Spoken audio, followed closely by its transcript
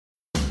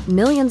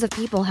Millions of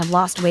people have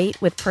lost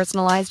weight with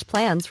personalized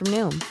plans from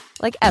Noom.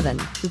 Like Evan,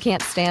 who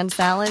can't stand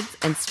salads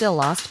and still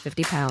lost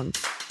 50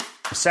 pounds.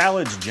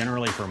 Salads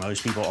generally for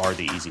most people are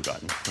the easy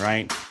button,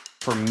 right?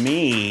 For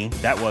me,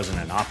 that wasn't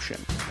an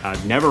option.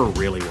 I never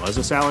really was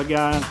a salad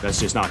guy. That's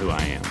just not who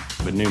I am.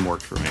 But Noom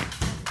worked for me.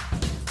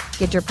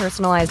 Get your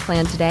personalized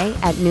plan today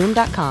at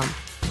Noom.com.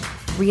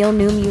 Real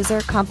Noom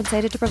user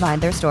compensated to provide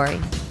their story.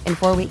 In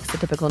 4 weeks, the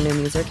typical Noom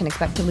user can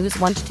expect to lose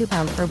 1 to 2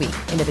 pounds per week.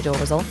 Individual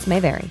results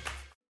may vary.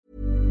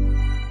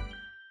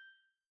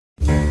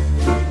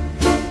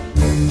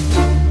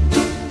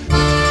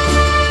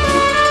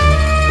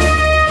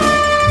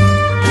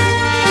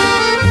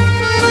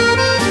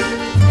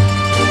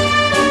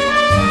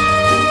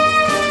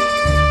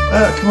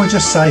 Can we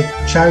just say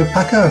ciao,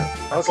 Paco?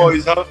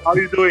 Boys, how are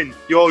you doing?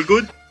 You all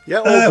good?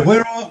 Yeah,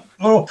 we're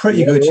all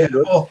pretty good. Yeah,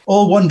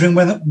 all wondering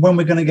when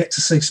we're going to get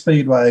to see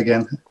Speedway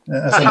again.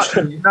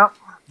 Now,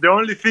 the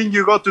only thing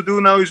you got to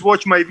do now is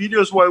watch my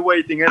videos while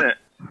waiting, innit?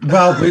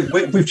 Well,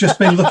 we've just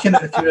been looking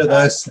at a few of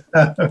those.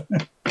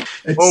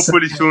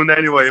 Hopefully soon,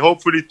 anyway.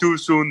 Hopefully too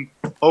soon.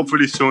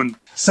 Hopefully soon.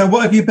 So,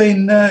 what have you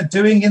been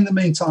doing in the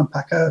meantime,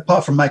 Paco?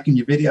 Apart from making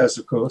your videos,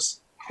 of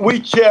course.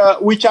 Which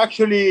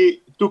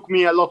actually took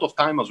me a lot of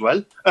time as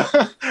well.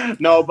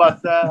 No,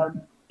 but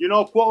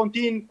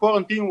quarantine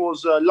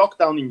was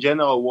lockdown in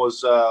general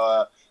was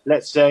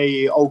let's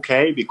say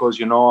okay,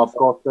 because I've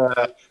got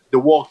the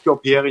workshop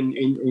here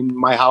in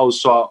my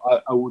house, so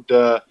I would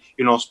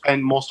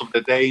spend most of the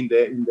day in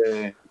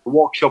the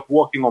workshop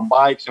working on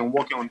bikes and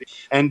working on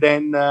and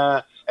then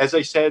as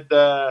I said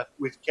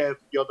with Kev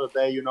the other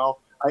day,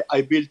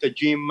 I built a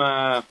gym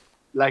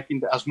like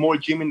a small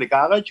gym in the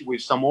garage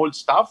with some old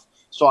stuff,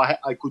 so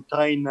I could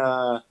train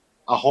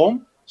at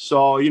home.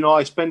 So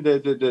I spent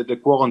the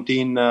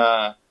quarantine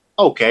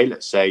okay,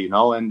 let's say,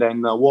 and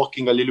then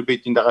working a little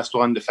bit in the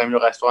restaurant, the family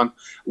restaurant,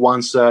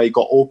 once it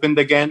got opened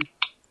again.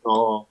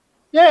 So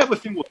yeah,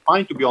 everything was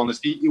fine, to be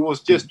honest. It was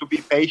just to be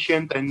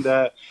patient and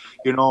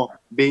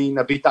being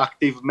a bit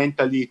active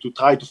mentally to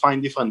try to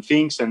find different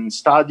things and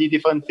study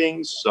different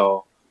things.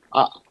 So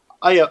I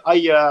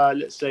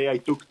let's say I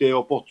took the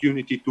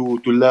opportunity to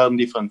learn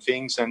different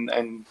things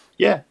and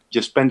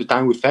just spend the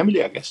time with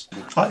family, I guess.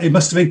 It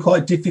must have been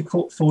quite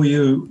difficult for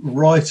you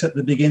right at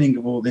the beginning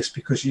of all this,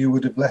 because you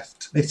would have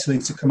left Italy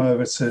to come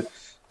over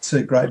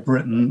to Great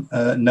Britain,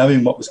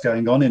 knowing what was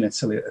going on in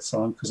Italy at the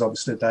time, because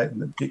obviously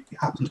it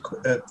happened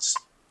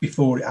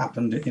before it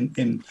happened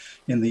in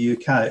the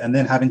UK, and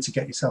then having to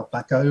get yourself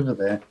back over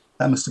there.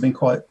 That must have been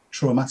quite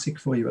traumatic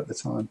for you at the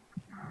time.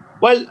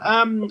 Well,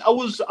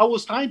 I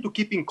was trying to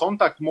keep in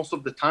contact most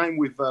of the time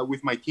with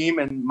my team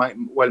and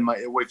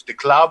with the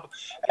club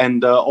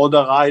and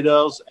other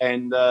riders,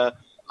 and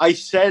I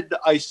said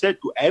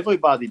to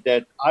everybody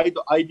that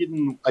I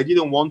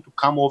didn't want to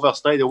come over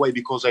straight away,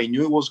 because I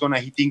knew it was going to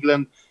hit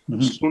England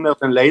sooner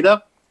than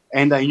later,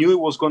 and I knew it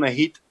was going to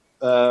hit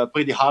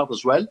pretty hard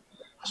as well.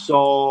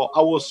 So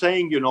I was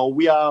saying,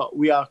 we are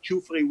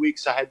 2-3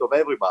 weeks ahead of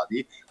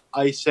everybody.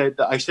 I said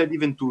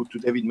even to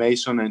David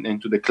Mason and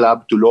to the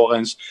club, to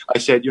Lawrence, I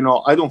said,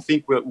 I don't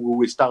think we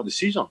will start the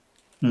season.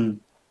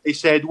 They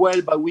said,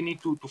 well, but we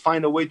need to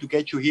find a way to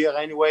get you here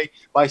anyway.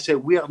 But I said,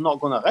 we are not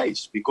going to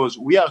race, because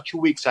we are 2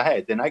 weeks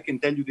ahead. And I can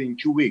tell you that in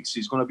 2 weeks,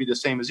 it's going to be the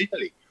same as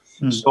Italy.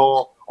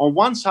 So on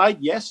one side,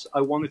 yes,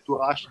 I wanted to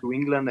rush to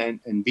England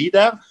and be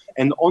there.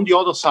 And on the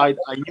other side,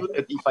 I knew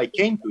that if I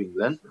came to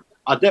England,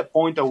 at that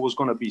point, I was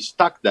going to be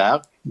stuck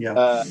there,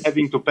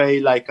 having to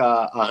pay like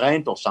a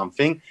rent or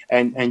something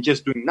and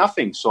just doing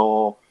nothing.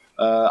 So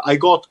I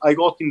got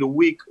in the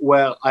week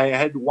where I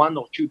had 1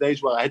 or 2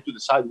 days where I had to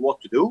decide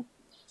what to do.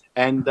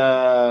 And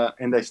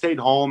I stayed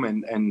home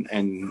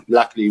and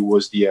luckily it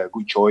was the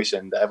good choice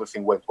and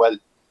everything went well.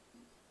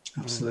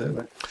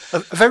 Absolutely. A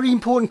very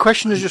important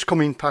question has just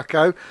come in,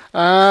 Paco.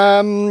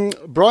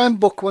 Brian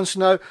Buck wants to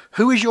know,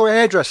 who is your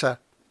hairdresser?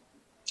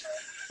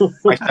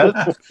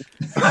 Myself.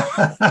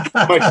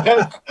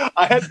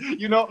 I had,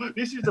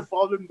 this is the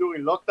problem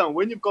during lockdown.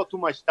 When you've got too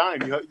much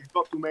time, you've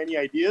got too many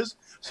ideas.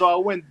 So I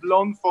went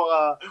blonde for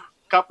a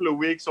couple of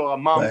weeks or a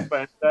month,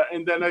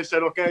 and then I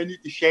said, okay, I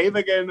need to shave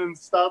again and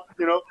start,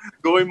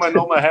 growing my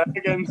normal hair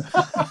again.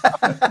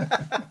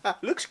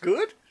 Looks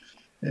good.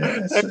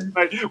 Yes.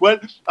 Well,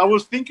 I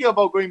was thinking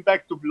about going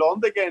back to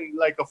blonde again,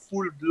 like a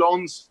full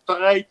blonde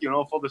straight,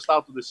 for the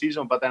start of the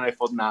season. But then I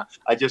thought, nah,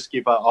 I just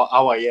keep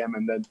how I am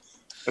and then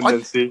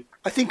see.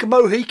 I think a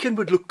Mohican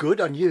would look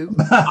good on you.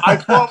 I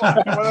thought,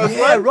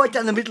 right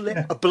down the middle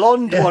there. A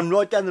blonde one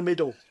right down the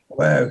middle.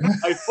 Wow.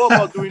 I thought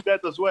about doing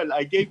that as well.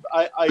 I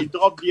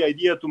dropped the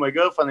idea to my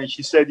girlfriend, and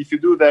she said, if you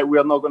do that, we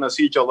are not going to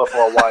see each other for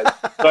a while.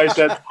 So I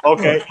said,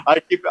 okay, I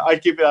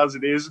keep it as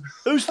it is.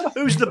 Who's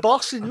the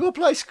boss in your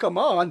place? Come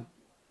on.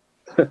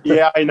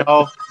 Yeah, I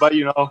know, but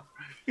you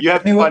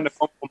have to find a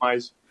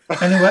compromise.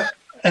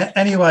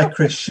 Anyway,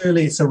 Chris,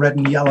 surely it's a red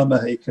and yellow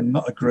Mohican,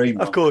 not a green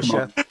one. Of course,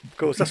 yeah. Of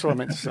course, that's what I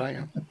meant to say.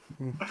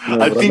 No,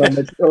 I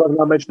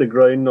mentioned the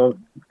green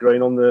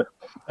on the.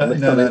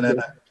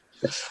 No.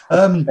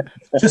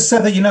 Just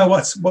so that you know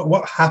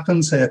what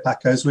happens here,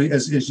 Paco,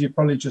 as you've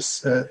probably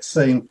just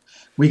seen,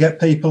 we get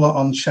people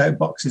on shout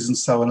boxes and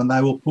so on, and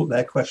they will put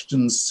their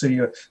questions to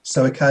you.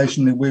 So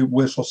occasionally we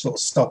will sort of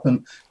stop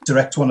and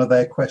direct one of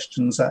their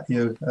questions at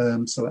you.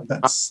 So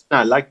that's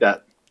I like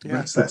that.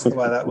 Yeah, that's the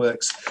way that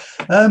works.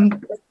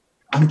 I'm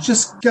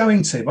just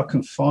going to, if I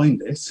can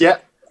find it. Yeah,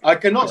 I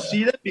cannot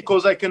see that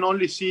because I can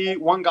only see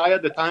one guy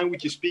at the time,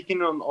 which is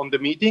speaking on the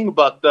meeting.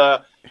 But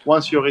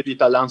once you're ready,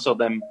 I'll answer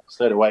them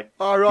straight away.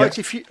 All right.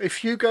 Yeah.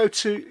 If you go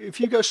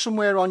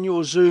somewhere on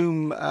your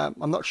Zoom,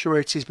 I'm not sure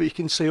where it is, but you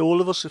can see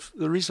all of us. If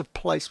there is a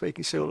place where you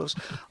can see all of us,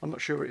 I'm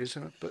not sure where it is.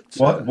 But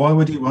why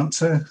would you want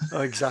to? Oh,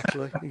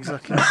 exactly.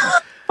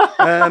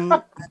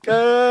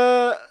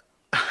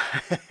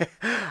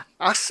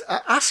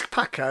 Ask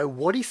Paco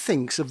what he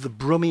thinks of the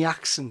Brummie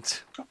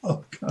accent.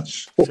 Oh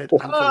gosh! That's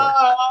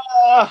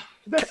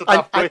a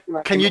tough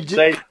question. Can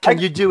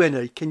you do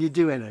any?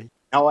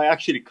 No, I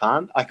actually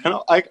can't. I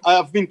cannot.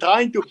 I've been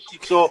trying to.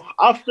 So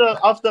after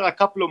a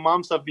couple of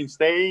months, I've been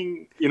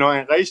staying,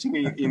 and racing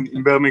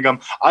in Birmingham.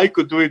 I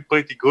could do it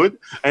pretty good,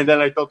 and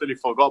then I totally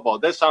forgot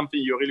about. That's something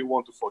you really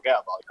want to forget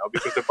about,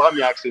 because the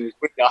Brummie accent is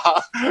pretty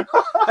hard.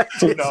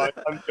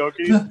 I'm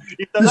joking.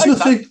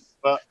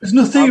 There's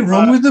nothing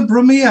wrong with the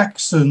Brummie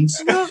accent.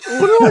 All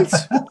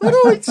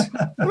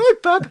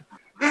right, Bob.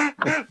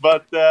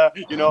 But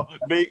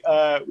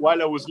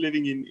while I was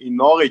living in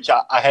Norwich,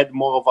 I had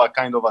more of a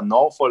kind of a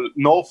Norfolk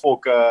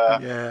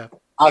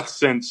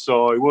accent.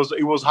 So it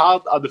was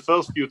hard at the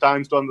first few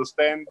times to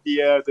understand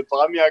the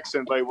Brummie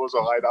accent, but it was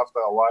all right after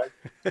a while.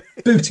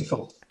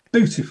 Beautiful.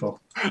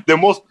 The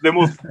most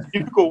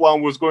difficult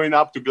one was going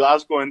up to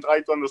Glasgow and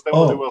trying to understand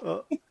what they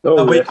were.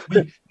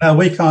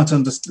 We can't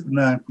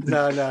understand.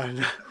 No.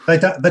 They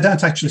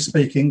don't actually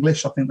speak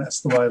English. I think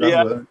that's the way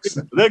that works.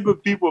 They're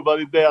good people,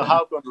 but they are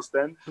hard to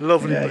understand.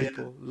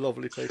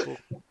 Lovely people.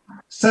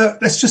 So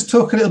let's just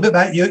talk a little bit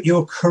about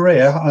your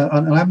career. I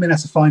haven't been able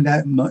to find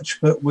out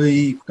much, but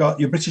we've got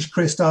your British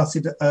career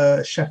started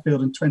at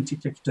Sheffield in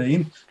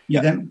 2015.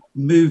 You then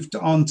moved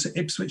on to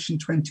Ipswich in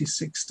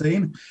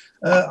 2016.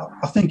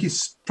 I think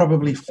it's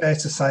probably fair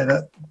to say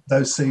that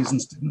those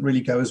seasons didn't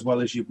really go as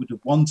well as you would have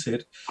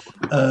wanted.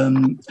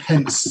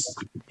 Hence,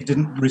 you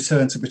didn't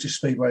return to British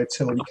Speedway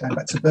until you came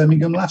back to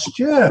Birmingham last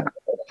year.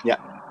 Yeah.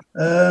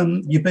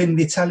 You've been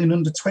the Italian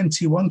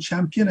under-21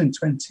 champion in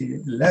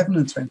 2011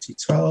 and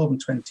 2012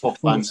 and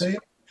 2014.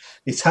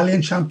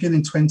 Italian champion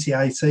in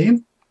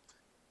 2018.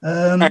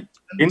 And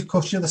of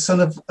course, you're the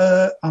son of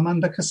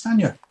Amanda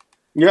Castagna.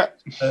 Yeah.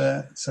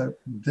 So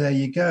there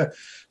you go.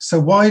 So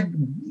why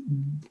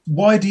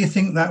do you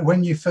think that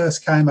when you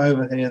first came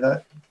over here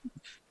that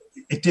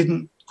it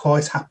didn't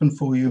quite happen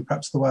for you,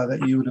 perhaps the way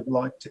that you would have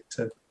liked it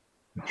to?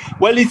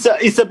 Well,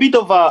 it's a bit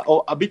of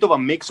a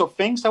mix of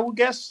things, I would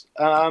guess.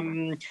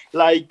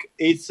 Like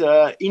it's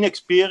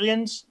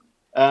inexperience,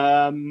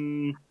 a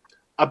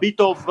bit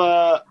of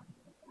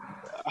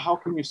how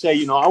can you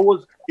say?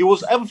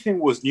 Everything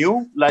was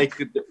new, like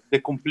the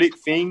complete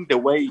thing, the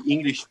way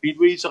English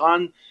speedways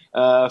run,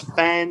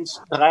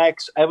 fans,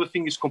 tracks,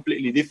 everything is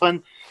completely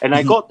different. And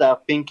I got there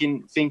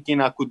thinking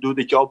I could do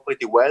the job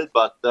pretty well,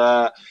 but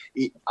I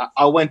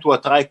went to a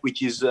track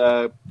which is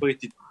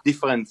pretty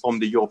different from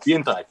the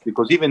European track,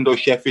 because even though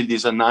Sheffield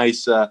is a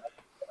nice,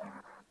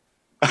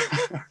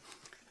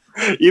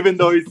 even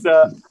though it's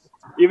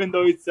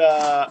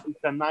a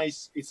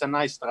nice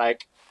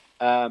track.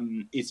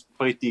 It's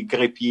pretty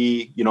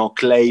grippy,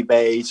 clay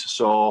base.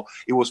 So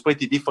it was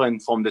pretty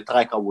different from the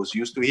track I was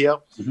used to here.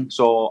 Mm-hmm.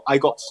 So I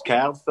got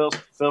scared first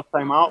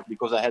time out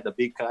because I had a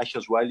big crash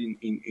as well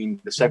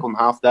in the second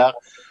half there.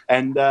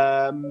 And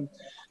then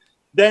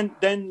I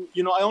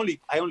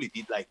only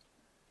did like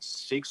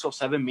 6 or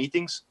 7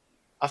 meetings,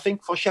 I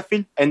think, for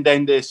Sheffield, and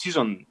then the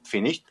season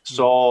finished.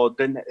 So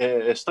then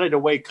straight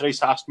away,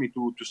 Chris asked me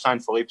to sign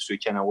for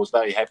Ipswich, and I was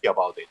very happy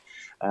about it.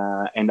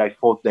 And I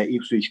thought that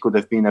Ipswich could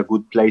have been a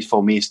good place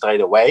for me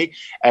straight away.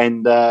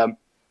 And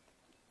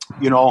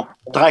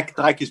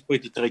track is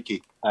pretty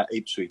tricky,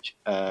 Ipswich,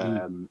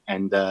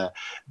 and the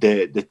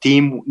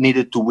team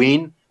needed to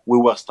win. We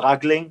were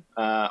struggling.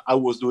 I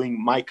was doing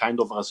my kind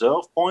of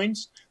reserve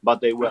points,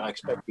 but they were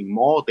expecting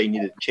more. They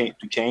needed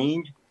to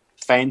change.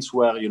 Fans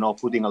were,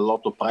 putting a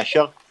lot of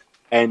pressure,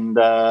 and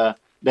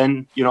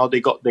then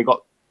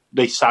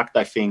they sacked,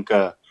 I think,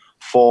 4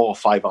 or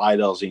 5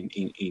 riders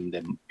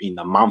in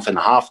a month and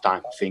a half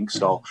time, I think.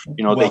 So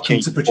they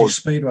changed to British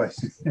Speedway.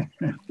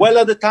 Well,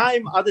 at the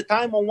time,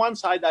 on one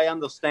side I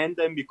understand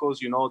them because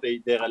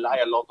they rely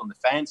a lot on the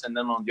fans, and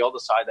then on the other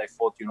side I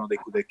thought they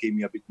could have given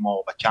me a bit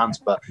more of a chance,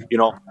 but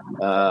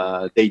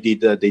they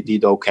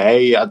did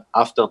okay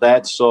after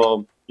that.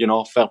 So.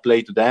 Fair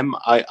play to them.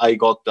 I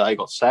got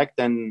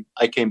sacked, and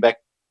I came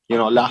back,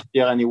 last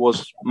year, and it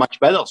was much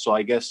better. So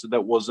I guess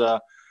that was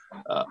a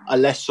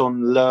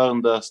lesson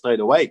learned straight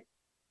away.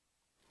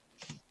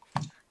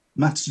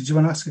 Matt, did you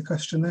want to ask a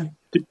question there?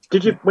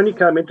 Did you, when you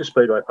came into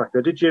Speedway, Paco,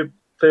 did you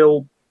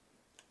feel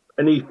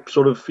any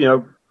sort of,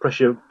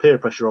 peer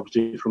pressure,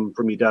 obviously from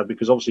your dad,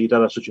 because obviously your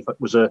dad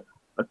was a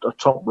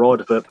top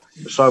rider for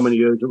so many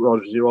years.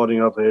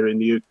 Riding over here in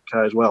the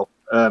UK as well.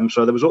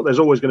 So there's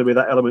always going to be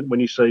that element when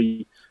you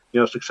see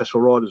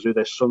successful riders with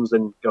their sons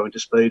then going to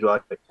Speedway.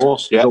 Of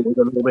course, there's always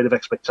a little bit of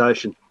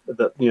expectation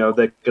that are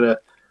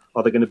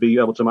they going to be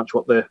able to match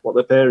what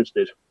their parents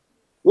did.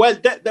 Well,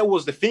 that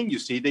was the thing. You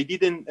see, they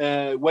didn't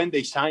when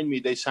they signed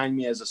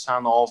me as a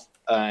son of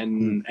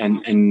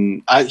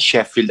and at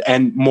Sheffield,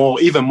 and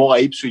even more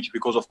Ipswich,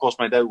 because of course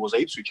my dad was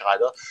a Ipswich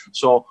rider.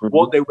 So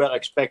what they were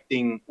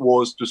expecting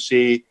was to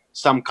see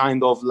some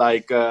kind of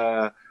like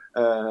the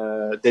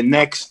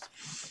next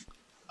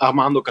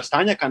Armando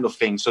Castagna kind of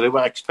thing. So they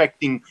were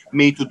expecting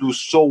me to do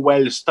so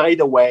well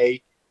straight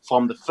away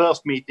from the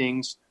first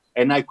meetings.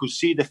 And I could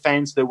see the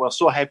fans, they were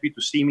so happy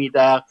to see me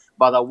there,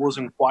 but I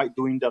wasn't quite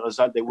doing the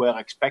result they were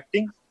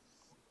expecting.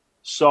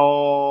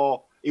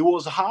 So it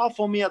was hard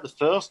for me at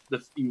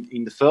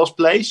in the first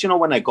place,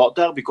 when I got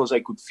there, because I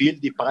could feel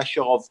the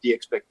pressure of the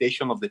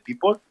expectation of the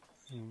people.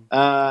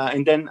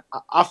 And then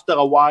after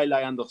a while,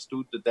 I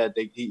understood that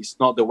it's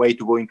not the way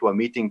to go into a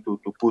meeting to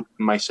put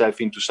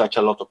myself into such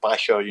a lot of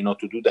pressure,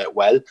 to do that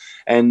well.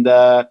 And,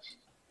 I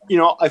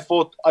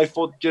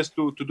thought just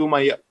to do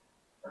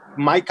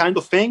my kind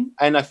of thing,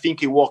 and I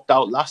think it worked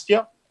out last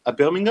year at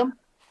Birmingham.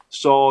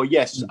 So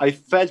yes, I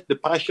felt the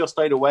pressure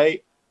straight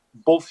away,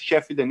 both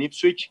Sheffield and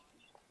Ipswich.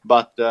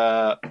 But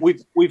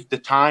with the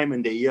time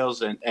and the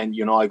years, and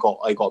I got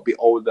a bit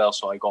older,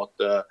 so I got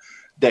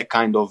that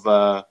kind of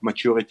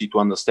maturity to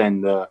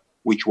understand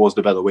which was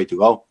the better way to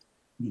go.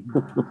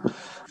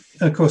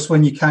 Of course,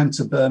 when you came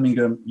to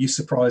Birmingham, you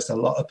surprised a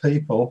lot of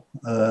people.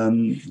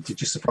 Did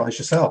you surprise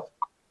yourself?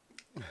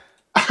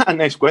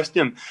 Nice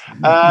question.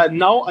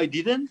 No, I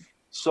didn't.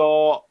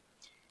 So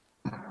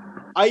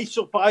I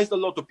surprised a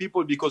lot of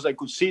people because I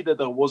could see that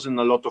there wasn't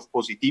a lot of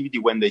positivity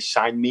when they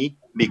signed me,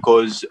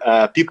 because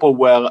people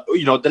were,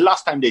 the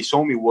last time they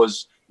saw me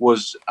was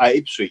at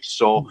Ipswich.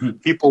 So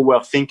people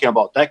were thinking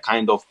about that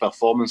kind of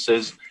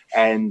performances,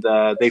 and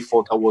they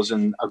thought I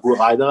wasn't a good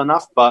rider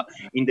enough. But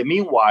in the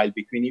meanwhile,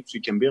 between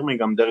Ipswich and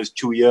Birmingham, there is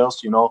 2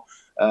 years,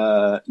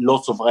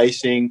 lots of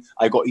racing.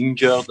 I got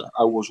injured.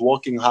 I was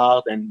working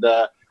hard, and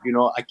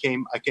I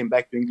came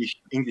back to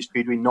English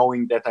Speedway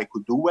knowing that I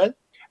could do well.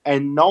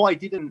 And no, I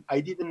didn't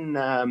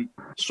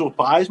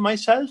surprise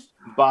myself,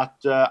 but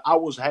I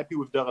was happy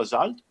with the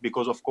result,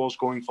 because of course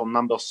going from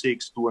number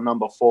 6 to a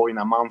number 4 in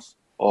a month,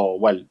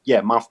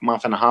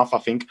 month and a half, I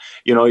think,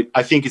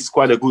 I think it's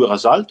quite a good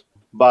result.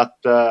 But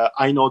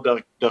I know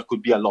there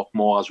could be a lot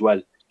more as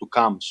well to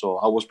come. So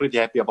I was pretty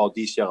happy about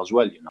this year as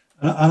well.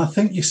 And I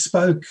think you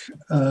spoke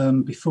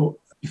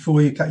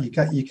before you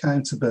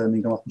came to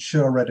Birmingham. I'm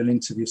sure I read an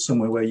interview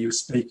somewhere where you were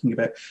speaking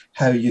about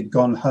how you'd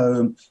gone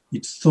home,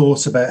 you'd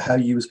thought about how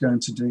you was going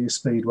to do your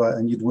Speedway,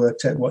 and you'd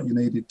worked out what you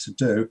needed to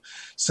do.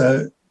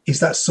 So is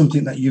that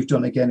something that you've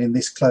done again in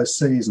this close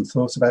season?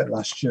 Thought about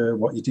last year,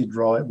 what you did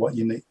right, what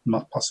you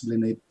might possibly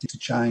need to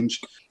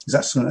change? Is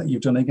that something that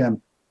you've done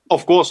again?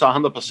 Of course,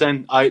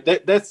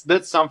 100%.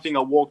 That's something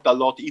I worked a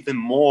lot, even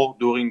more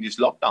during this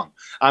lockdown.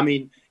 I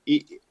mean,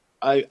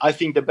 I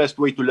think the best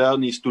way to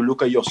learn is to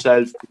look at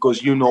yourself,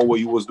 because you know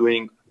what you was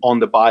doing on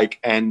the bike,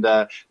 and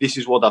this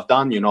is what I've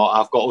done.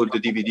 I've got all the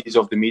DVDs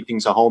of the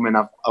meetings at home, and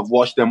I've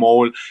watched them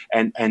all,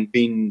 and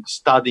been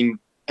studying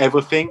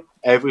everything,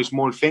 every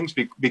small things,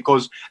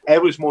 because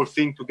every small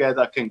thing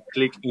together can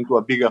click into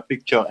a bigger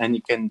picture, and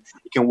it can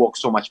work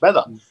so much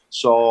better.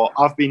 So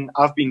I've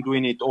been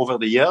doing it over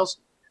the years,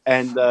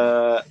 and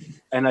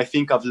I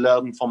think I've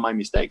learned from my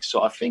mistakes.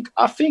 So I think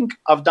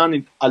I've done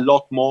it a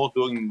lot more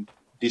during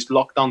this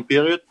lockdown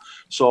period.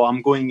 So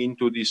I'm going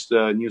into this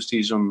new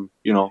season,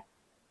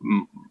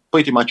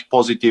 pretty much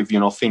positive,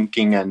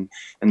 thinking, and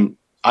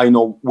I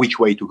know which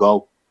way to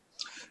go.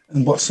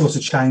 And what sort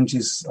of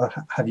changes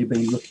have you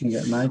been looking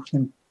at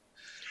making?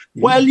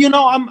 Well,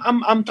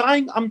 I'm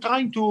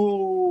trying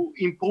to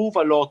improve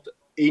a lot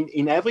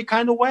in every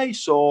kind of way.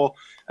 So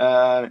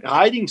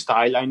riding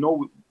style, I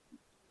know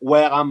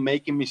where I'm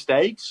making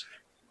mistakes,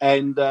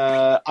 and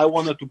I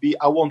want to be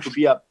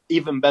a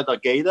even better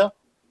gator.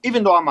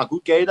 Even though I'm a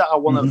good gator, I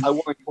want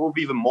to improve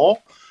even more.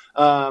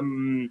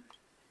 And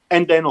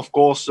then, of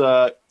course,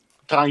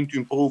 trying to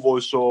improve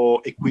also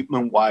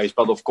equipment-wise.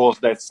 But, of course,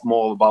 that's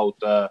more about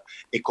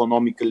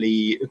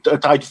economically.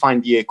 Try to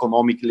find the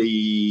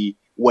economically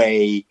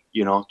way,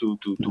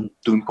 to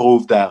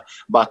improve there.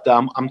 But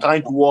I'm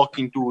trying to work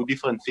into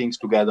different things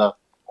together,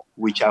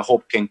 which I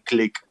hope can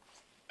click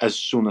as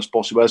soon as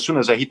possible. As soon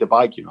as I hit the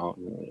bike,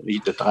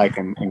 hit the track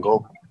and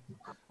go.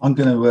 I'm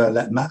going to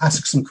let Matt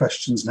ask some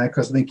questions now,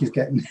 because I think he's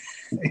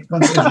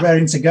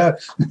raring to go.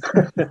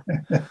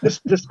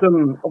 just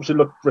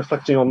obviously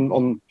reflecting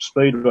on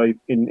Speedway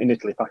in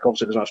Italy. Paco,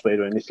 obviously there's no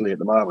Speedway in Italy at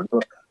the moment,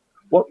 but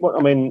what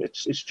I mean,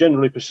 it's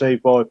generally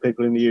perceived by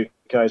people in the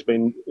UK as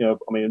being,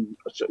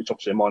 it's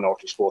obviously a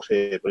minority sport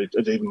here, but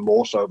it's even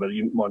more so of a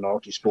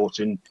minority sport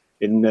in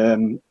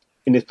Italy.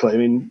 I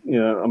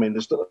don't think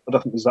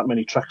there's that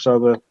many tracks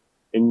over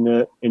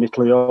in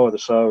Italy either.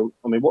 So,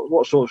 I mean,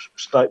 what sort of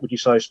state would you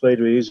say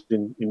Speedway is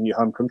in your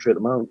home country at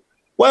the moment?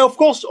 Well, of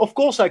course,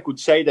 I could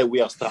say that we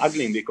are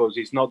struggling because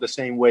it's not the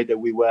same way that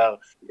we were,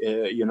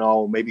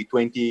 maybe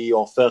 20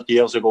 or 30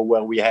 years ago,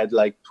 where we had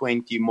like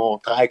 20 more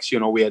tracks.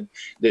 We had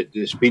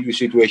the Speedway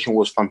situation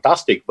was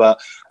fantastic,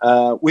 but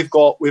we've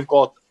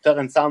got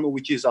Tavern,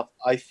 which is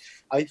I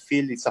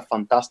feel it's a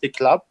fantastic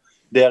club.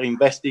 They're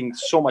investing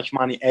so much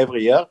money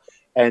every year,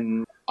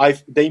 and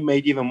they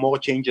made even more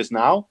changes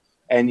now,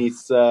 and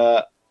it's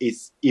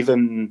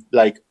even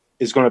like.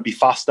 It's going to be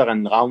faster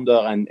and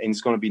rounder, and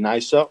it's going to be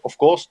nicer, of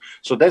course.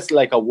 So that's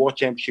like a World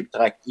Championship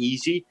track,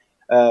 easy.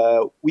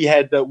 We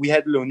had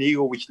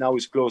Leonigo, which now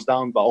is closed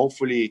down, but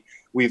hopefully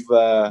with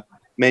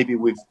maybe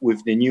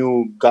with the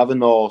new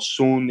governor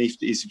soon, if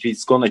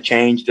it's going to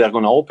change, they're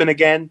going to open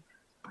again.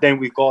 Then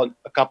we've got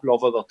a couple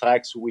of other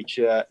tracks, which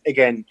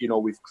again,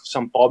 with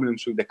some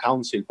problems with the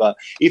council. But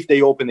if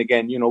they open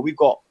again, we've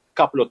got a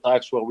couple of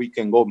tracks where we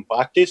can go and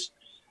practice.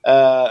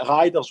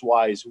 Riders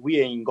wise, we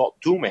ain't got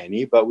too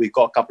many, but we've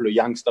got a couple of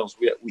youngsters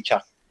which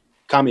are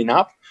coming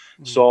up.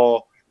 Mm-hmm.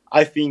 So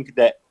I think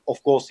that,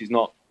 of course, it's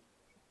not,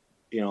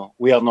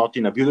 we are not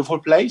in a beautiful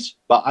place,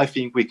 but I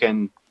think we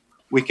can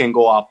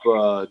go up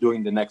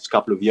during the next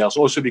couple of years.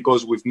 Also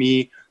because with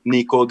me,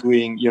 Nico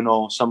doing,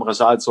 some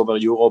results over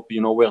Europe,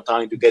 we're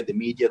trying to get the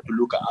media to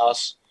look at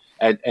us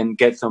and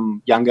get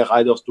some younger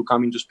riders to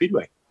come into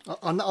Speedway.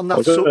 On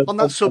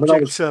that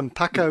subject,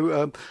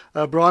 Paco,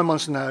 Brian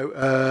wants to know,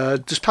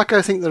 does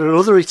Paco think there are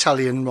other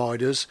Italian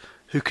riders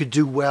who could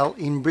do well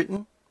in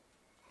Britain?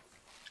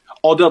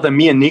 Other than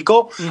me and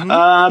Nico?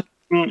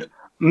 Mm-hmm.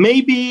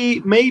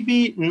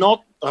 Maybe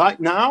not right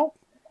now,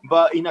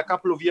 but in a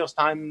couple of years'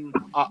 time,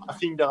 I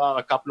think there are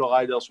a couple of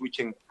riders which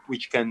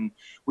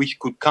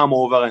could come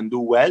over and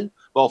do well.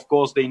 But of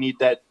course, they need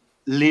that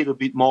little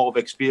bit more of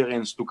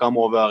experience to come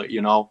over,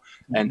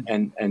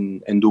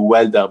 and do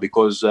well there,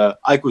 because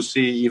I could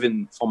see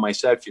even for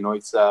myself,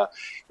 it's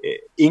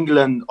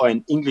England or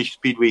an English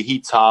Speedway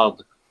hits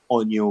hard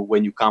on you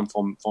when you come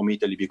from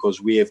Italy,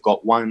 because we have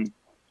got one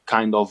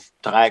kind of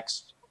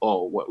tracks,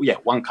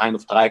 one kind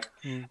of track,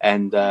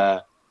 and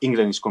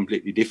England is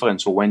completely different.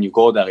 So when you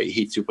go there, it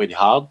hits you pretty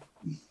hard.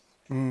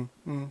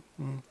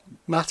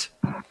 Matt?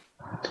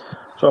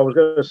 So I was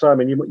going to say, I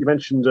mean, you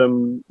mentioned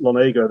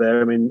Lonigo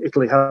there. I mean,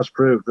 Italy has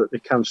proved that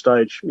it can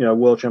stage,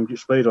 World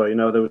Championship Speedway.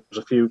 There was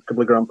a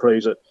couple of Grand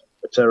Prix at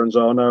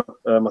Terranzano.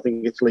 I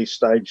think Italy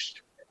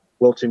staged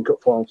World Team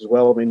Cup finals as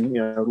well. I mean,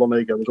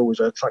 Lonigo was always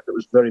a track that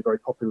was very, very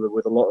popular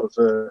with a lot of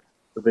the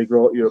big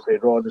European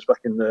riders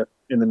back in the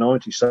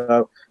 90s.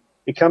 So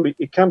it can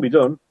be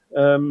done.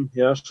 So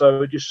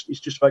it's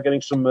just about getting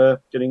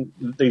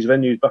these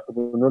venues back up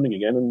and running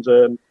again. And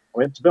I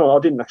mean, to be honest, I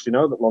didn't actually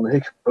know that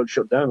Lonigo got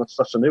shut down.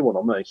 That's a new one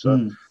on me.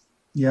 So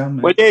yeah,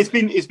 well,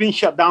 it's been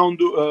shut down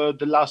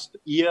the last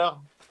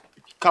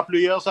couple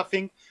of years, I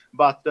think.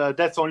 But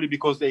that's only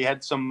because they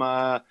had some.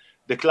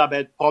 The club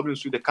had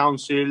problems with the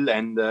council,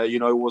 and it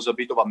was a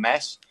bit of a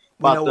mess.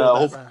 But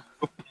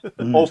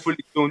hopefully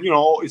soon,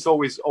 it's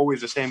always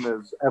the same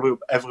as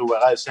everywhere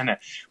else, isn't it?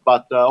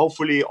 But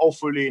hopefully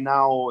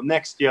now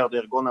next year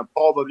they're gonna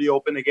probably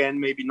open again.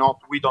 Maybe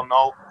not. We don't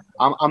know.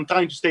 I'm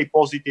trying to stay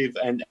positive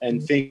and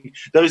think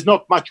there is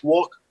not much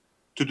work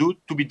to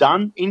be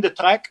done in the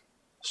track,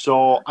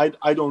 so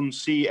I don't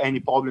see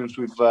any problems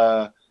with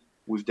the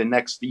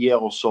next year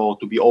or so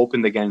to be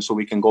opened again, so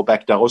we can go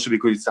back there. Also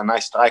because it's a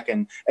nice track,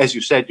 and as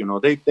you said,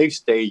 they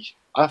staged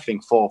I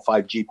think 4 or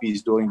 5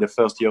 GPs during the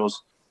first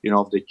years,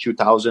 of the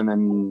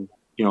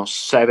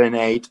 2007,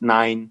 8,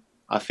 9,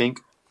 I think,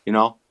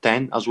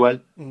 10 as well.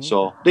 Mm-hmm.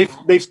 So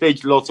they've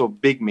staged lots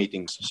of big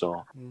meetings.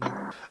 So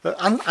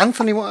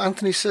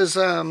Anthony says,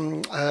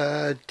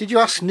 did you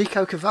ask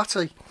Nico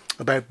Cavatti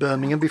about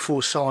Birmingham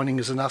before signing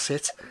as an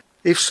asset?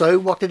 If so,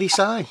 what did he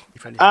say?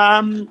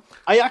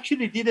 I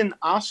actually didn't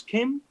ask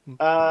him.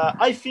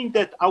 I think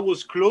that I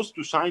was close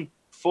to sign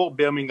for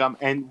Birmingham,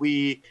 and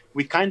we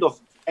kind of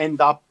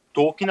end up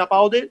talking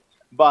about it.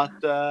 But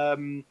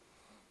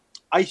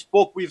I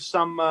spoke with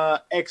some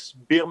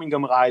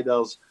ex-Birmingham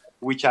riders,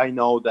 which I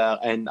know there,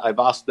 and I've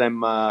asked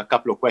them a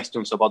couple of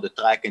questions about the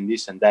track and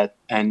this and that.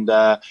 And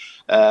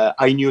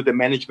I knew the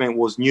management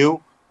was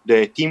new.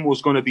 The team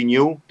was going to be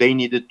new. They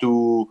needed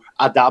to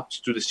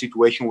adapt to the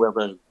situation where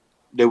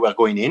they were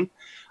going in.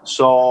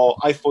 So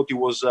I thought it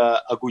was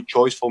a good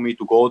choice for me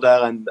to go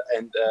there. And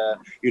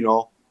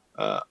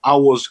I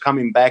was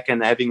coming back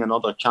and having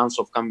another chance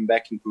of coming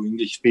back into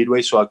English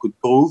Speedway, so I could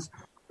prove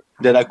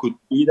that I could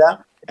be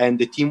there. And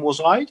the team was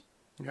right.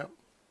 Yeah.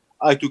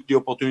 I took the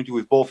opportunity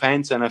with both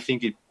hands, and I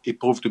think it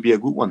proved to be a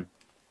good one.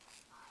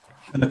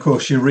 And of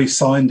course, you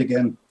re-signed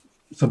again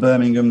for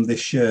Birmingham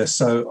this year,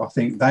 so I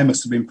think they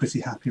must have been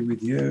pretty happy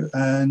with you,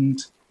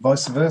 and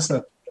vice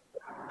versa.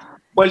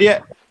 Well,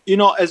 yeah,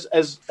 as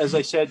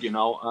I said,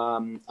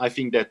 I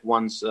think that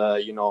once,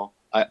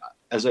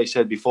 as I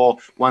said before,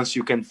 once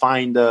you can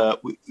find,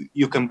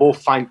 you can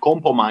both find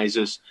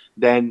compromises,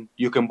 then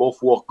you can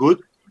both work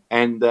good,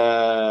 and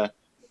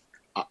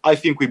I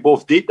think we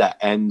both did that,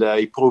 and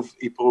it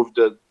proved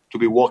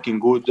be working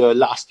good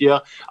last year.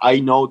 I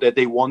know that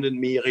they wanted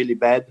me really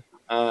bad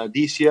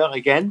this year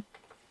again,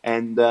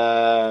 and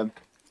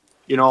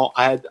you know,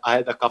 I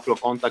had a couple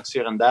of contacts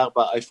here and there,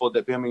 but I thought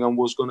that Birmingham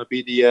was going to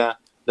be the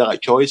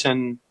right choice,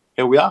 and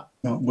here we are.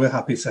 Well, we're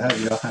happy to have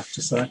you, I have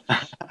to say.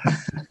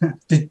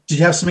 Did you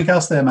have something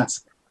else there, Matt?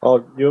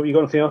 Oh, you got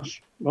anything else?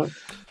 Right.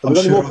 Have we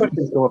got any more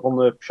questions come up on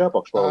the chat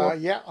box?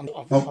 Yeah, I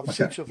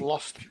seem to have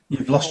lost.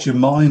 You've lost your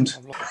mind.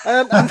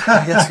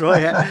 That's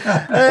right.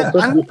 Yeah.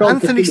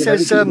 Anthony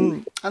says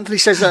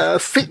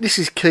fitness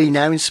is key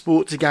now in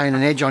sport to gain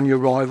an edge on your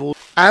rival.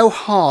 How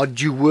hard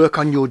do you work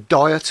on your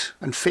diet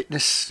and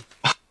fitness?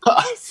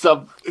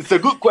 It's a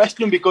good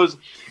question, because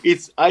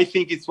I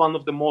think it's one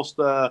of the most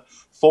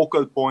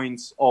focal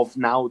points of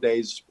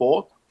nowadays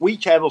sport.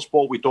 Whichever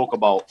sport we talk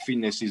about,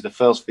 fitness is the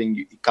first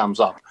thing it comes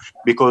up,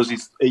 because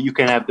you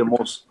can have the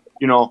most,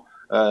 you know,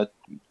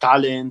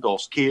 talent or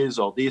skills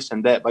or this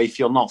and that, but if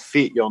you're not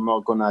fit, you're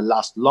not gonna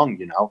last long,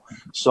 you know.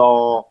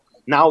 So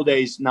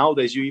nowadays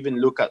you even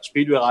look at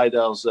speedway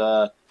riders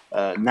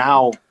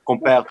now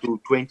compared to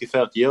 20,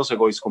 30 years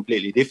ago, it's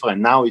completely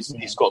different. Now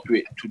it's got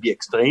to the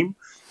extreme.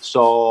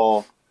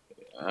 So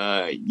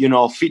you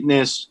know,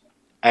 fitness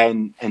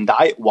and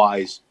diet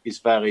wise it's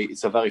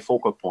a very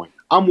focal point.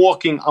 I'm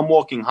working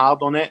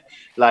hard on it.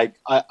 Like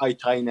I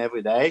train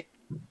every day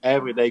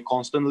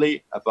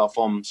constantly, apart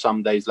from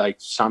some days like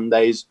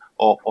Sundays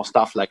or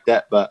stuff like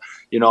that. But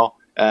you know,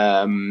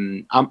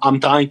 I'm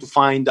trying to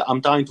find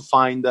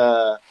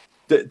the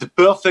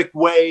perfect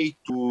way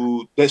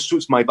that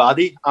suits my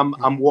body.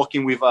 I'm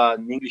working with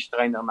an English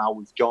trainer now,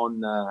 with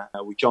John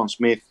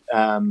Smith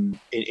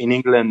in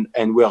England,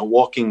 and we are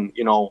working,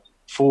 you know,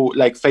 through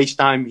like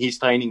FaceTime. He's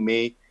training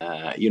me.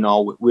 You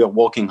know, we are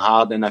working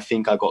hard, and I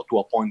think I got to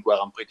a point where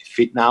I'm pretty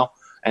fit now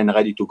and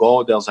ready to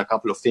go. There's a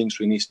couple of things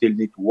we still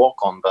need to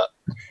work on, but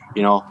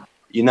you know,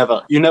 you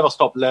never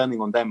stop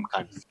learning on them,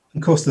 kind of.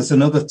 Of course, there's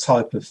another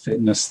type of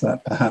fitness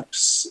that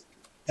perhaps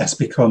has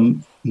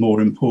become more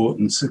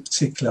important,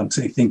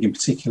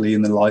 particularly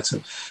in the light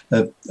of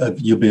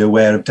you'll be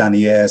aware of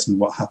Danny Ayres and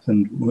what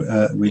happened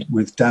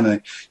with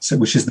Danny, so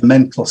which is the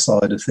mental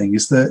side of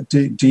things.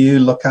 Do you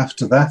look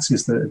after that?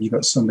 Have you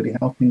got somebody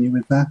helping you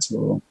with that,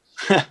 or?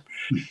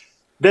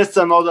 That's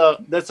another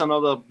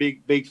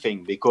big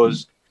thing,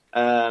 because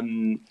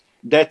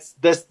that's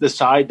the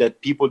side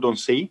that people don't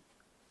see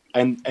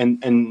and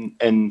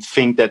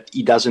think that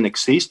it doesn't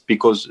exist,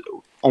 because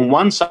on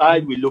one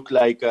side we look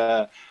like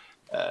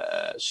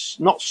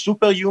not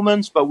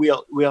superhumans, but we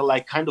are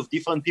like kind of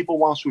different people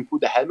once we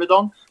put the helmet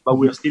on, but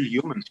we are still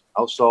humans.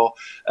 Also,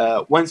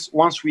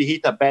 once we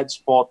hit a bad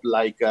spot,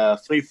 like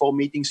 3-4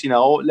 meetings in a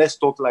row, let's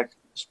talk like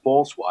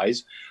sports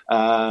wise,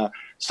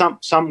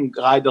 some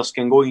riders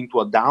can go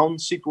into a down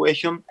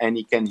situation and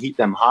it can hit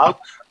them hard.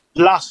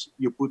 Plus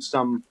you put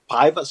some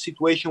private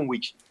situation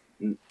which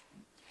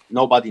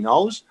nobody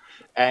knows,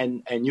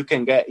 and you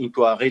can get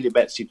into a really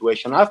bad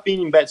situation. I've been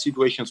in bad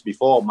situations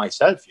before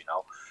myself, you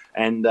know.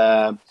 And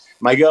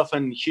my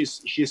girlfriend,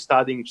 she's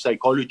studying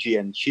psychology,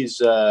 and she's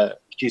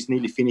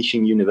nearly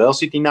finishing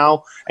university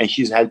now, and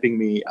she's helping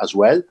me as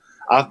well.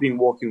 I've been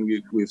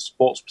working with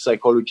sports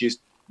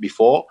psychologists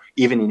before,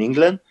 even in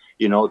England,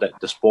 you know, that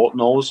the sport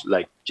knows,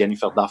 like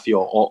Jennifer Duffy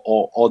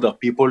or other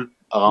people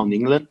around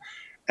England.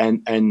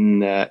 And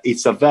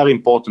it's a very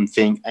important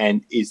thing,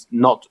 and it's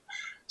not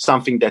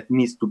something that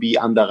needs to be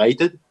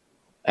underrated.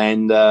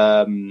 And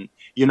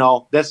you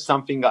know, that's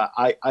something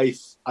I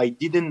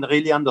didn't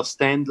really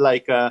understand.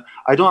 Like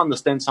I don't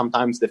understand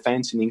sometimes the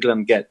fans in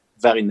England get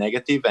very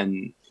negative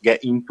and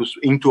get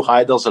into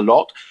riders a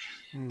lot,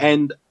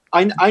 and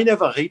I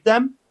never read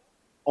them.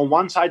 On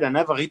one side, I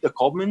never read the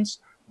comments,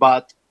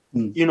 but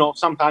you know,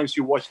 sometimes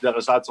you watch the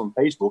results on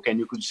Facebook and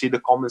you could see the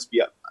comments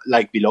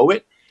like below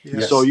it.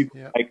 Yes. So you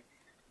like.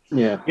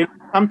 Yeah. You know,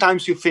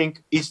 sometimes you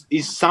think is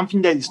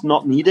something that is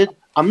not needed.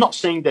 I'm not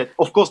saying that.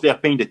 Of course, they are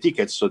paying the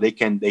tickets, so they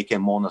can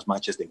mourn as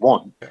much as they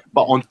want.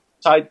 But on the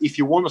side, if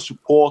you want to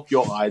support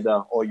your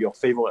rider or your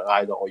favorite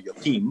rider or your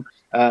team,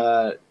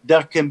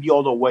 there can be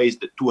other ways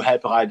to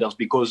help riders,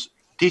 because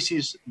this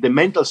is the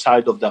mental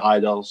side of the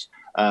riders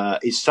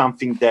is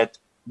something that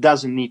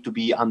doesn't need to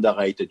be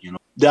underrated. You know,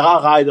 there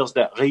are riders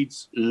that read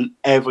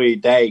every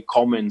day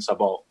comments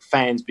about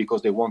fans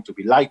because they want to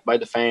be liked by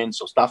the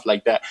fans or stuff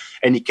like that,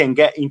 and it can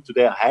get into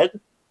their head,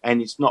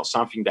 and it's not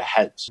something that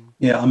helps.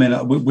 Yeah, I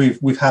mean,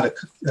 we've had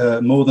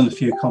more than a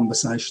few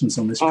conversations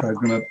on this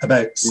program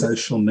about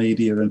social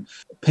media and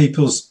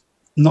people's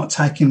not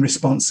taking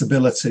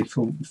responsibility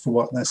for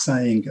what they're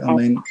saying. I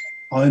mean,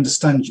 I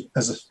understand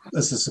as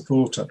a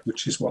supporter,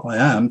 which is what I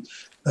am.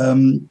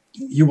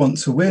 You want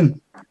to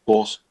win, Of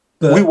course,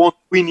 but we want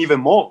to win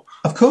even more.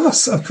 Of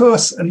course,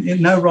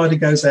 and no rider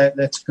goes out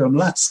there to come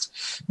last.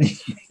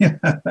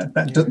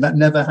 That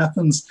never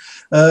happens.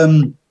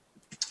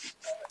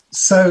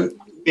 So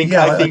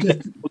I think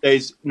that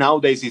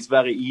nowadays it's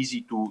very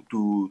easy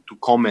to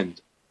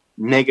comment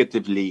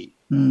negatively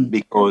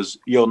because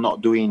you're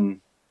not doing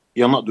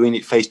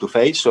it face to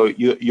face. So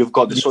you've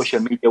got the social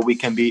media, which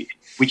can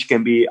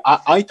be.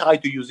 I try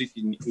to use it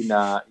in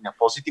a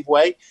positive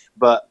way,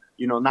 but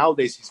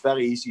nowadays it's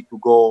very easy to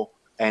go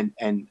and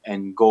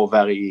go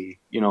very,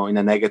 in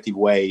a negative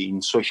way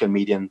in social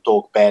media and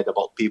talk bad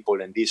about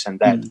people and this and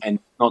that, and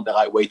not the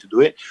right way to do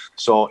it.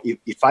 So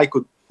if I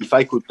could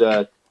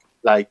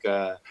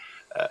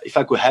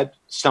help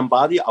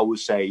somebody, I would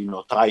say,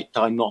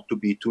 try not to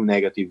be too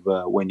negative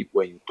when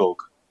you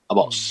talk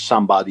about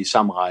somebody,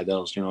 some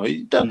riders.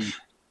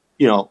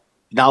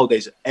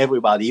 Nowadays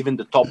everybody, even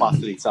the top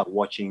athletes, are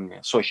watching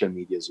social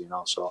medias.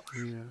 So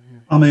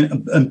I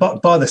mean, and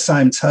by the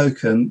same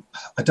token,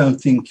 I don't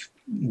think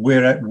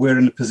we're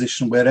in a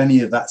position where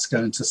any of that's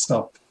going to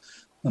stop.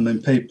 I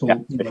mean,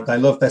 people, they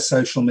love their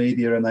social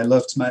media and they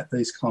love to make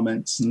these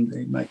comments, and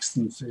it makes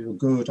them feel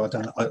good. Or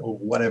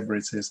whatever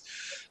it is.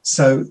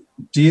 So,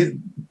 do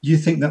you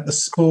think that the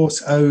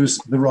sport owes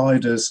the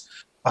riders?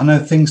 I know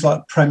things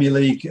like Premier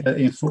League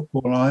in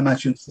football, and I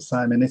imagine it's the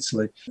same in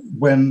Italy.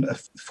 When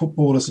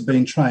footballers are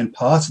being trained,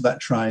 part of that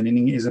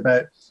training is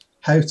about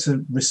how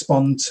to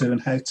respond to and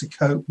how to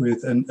cope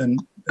with and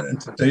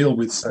to deal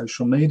with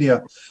social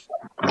media.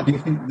 Do you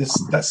think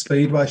that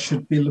Speedway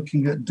should be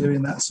looking at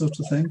doing that sort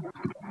of thing?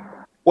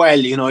 Well,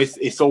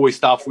 it's always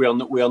tough. We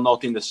are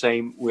not in the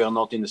same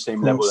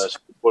level as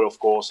football, of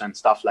course, and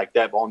stuff like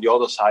that. But on the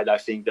other side, I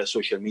think that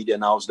social media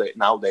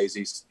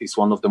nowadays is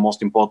one of the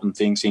most important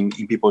things in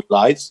people's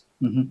lives.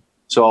 Mm-hmm.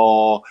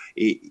 So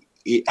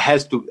it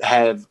has to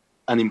have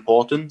an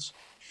importance.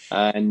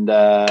 And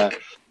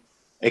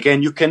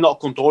again, you cannot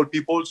control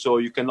people, so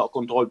you cannot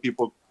control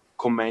people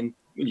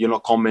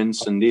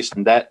comments and this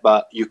and that.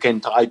 But you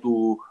can try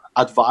to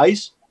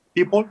advise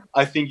people.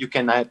 I think you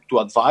can have to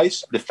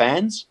advise the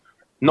fans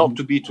not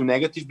to be too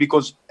negative,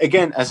 because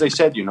again, as I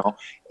said,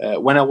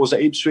 when I was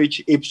at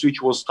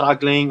Ipswich was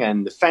struggling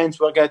and the fans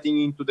were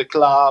getting into the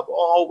club.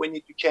 We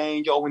need to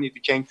change.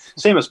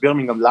 Same as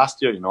Birmingham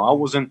last year. I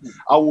was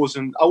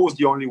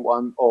the only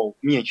one, or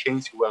me and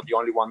Chainsey were the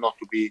only one not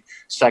to be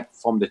sacked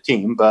from the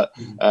team. But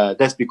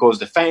that's because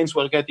the fans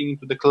were getting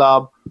into the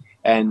club,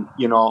 and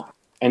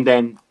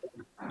then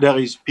there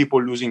is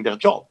people losing their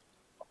job.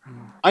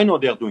 I know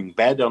they're doing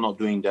bad. They're not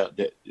doing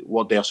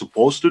what they're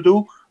supposed to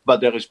do. But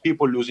there is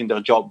people losing their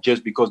job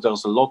just because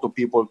there's a lot of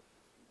people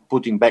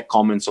putting bad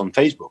comments on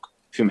Facebook,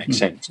 if it makes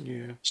sense.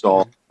 Yeah.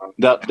 So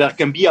there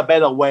can be a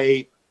better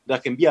way. There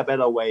can be a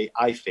better way,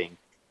 I think,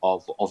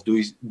 of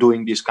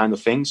doing these kind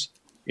of things.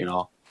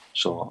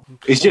 So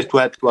it's just to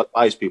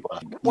advise people.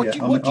 What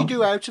do you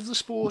do out of the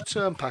sport,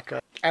 Paco?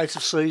 Out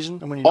of season,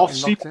 and when you're off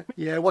season?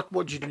 Yeah. What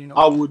do you do?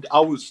 I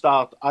would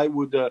start.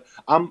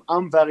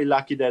 I'm very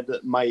lucky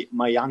that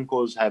my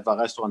uncles have a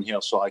restaurant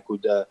here, so I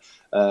could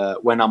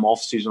when I'm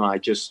off season, I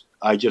just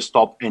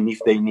stop, and if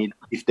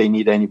they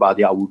need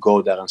anybody, I will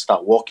go there and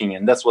start working,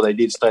 and that's what I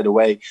did straight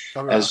away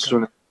soon as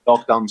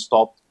lockdown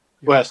stopped.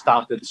 Well,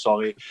 started,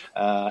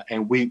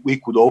 and we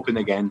could open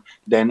again.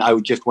 Then I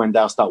would just went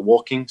there, start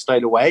working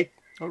straight away.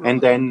 And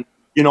then,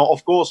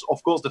 of course,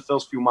 the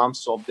first few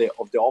months of the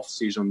off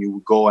season, you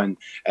would go and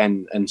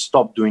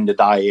stop doing the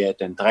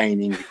diet and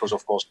training because,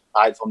 of course,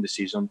 tired from the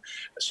season.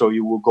 So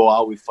you will go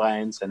out with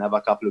friends and have a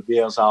couple of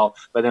beers out.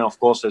 But then, of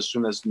course, as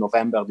soon as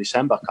November,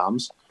 December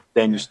comes,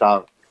 then you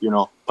start,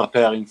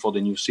 preparing for the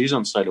new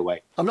season straight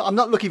away. I'm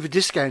not looking for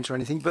discounts or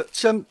anything, but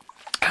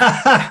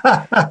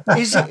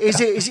is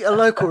it a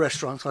local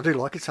restaurant? I do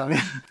like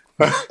Italian.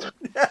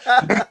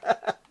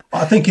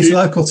 I think it's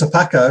local to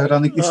Paco. I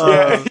don't think it's...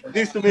 it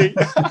is to me.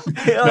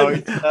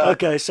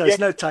 Okay, so it's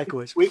no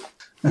takeaways.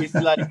 It's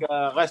like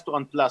a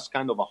restaurant plus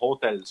kind of a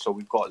hotel. So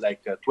we've got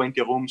like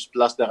 20 rooms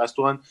plus the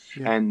restaurant,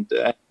 and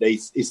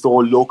it's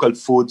all local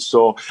food.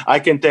 So I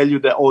can tell you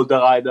that all the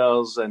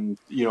riders and,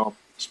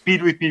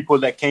 Speedway people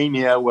that came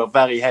here were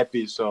very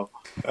happy. So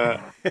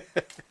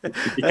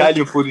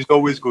Italian food is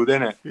always good,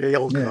 isn't it? Yeah,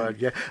 old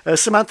card, yeah.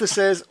 Samantha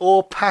says,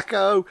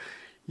 Paco,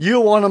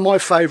 you're one of my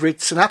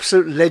favourites, an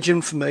absolute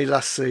legend for me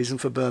last season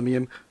for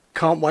Birmingham.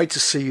 Can't wait to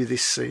see you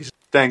this season.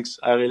 Thanks,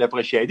 I really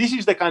appreciate it. This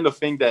is the kind of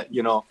thing that,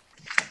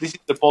 this is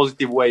the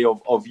positive way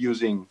of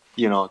using,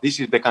 this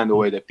is the kind of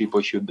way that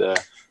people should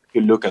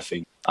look at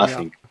things, I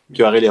think.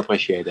 So I really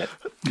appreciate it.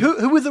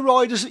 Who were the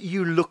riders that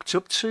you looked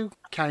up to,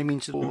 came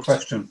into the Good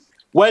question.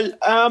 Well,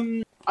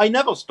 I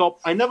never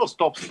stopped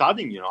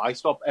studying, I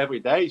stop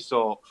every day.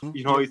 So,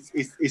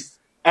 it's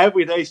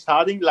every day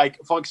studying. Like,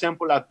 for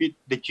example, I beat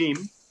the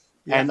gym.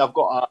 Yeah. And I've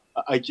got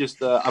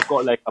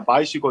like a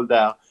bicycle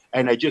there,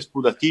 and I just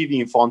put a TV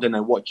in front and I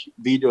watch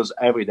videos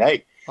every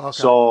day. Okay.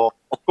 So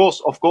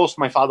of course,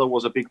 my father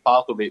was a big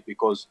part of it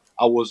because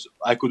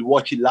I could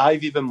watch it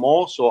live even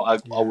more. So I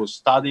was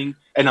studying,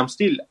 and I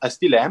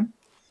still am.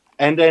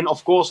 And then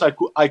of course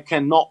I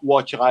cannot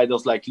watch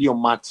riders like Leon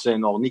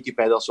Madsen or Nicky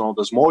Pedersen or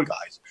the small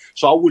guys.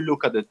 So I will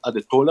look at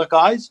the taller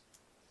guys.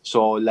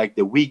 So like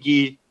the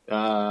Wiggy.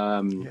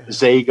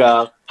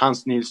 Zager,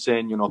 Hans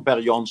Nielsen,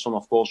 Per Jonsson,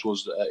 of course,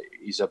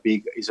 is a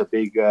big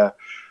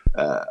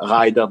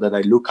rider that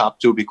I look up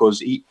to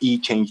because he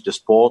changed the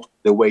sport,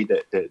 the way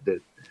that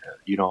the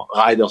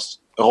riders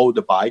rode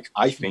the bike.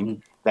 I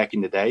think back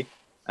in the day,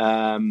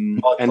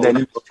 And then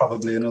it was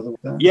probably another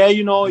one. Yeah,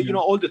 you know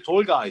all the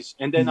tall guys.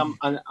 And then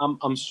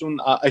I'm soon.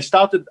 I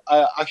started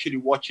actually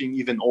watching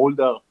even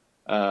older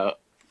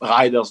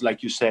riders,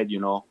 like you said,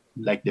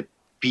 like the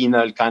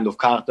penal kind of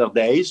Carter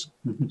days.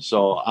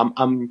 So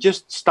I'm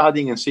just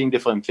studying and seeing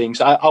different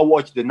things. I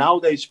watch the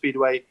nowadays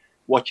Speedway,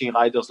 watching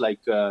riders like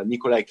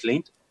Nikolai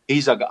Klint.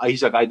 He's a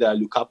guy that I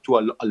look up to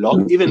a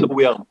lot, even though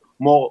we are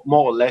more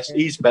or less,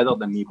 he's better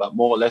than me, but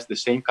more or less the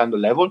same kind of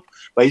level.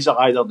 But he's a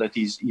rider that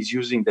is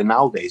using the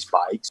nowadays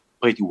bikes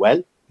pretty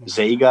well.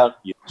 Zager,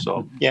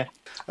 so yeah.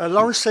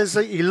 Lawrence says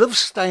that he loves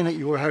staying at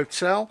your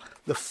hotel.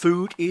 The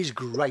food is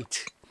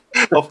great.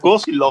 Of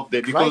course he loved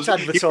it because great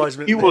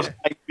advertisement. He was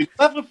like with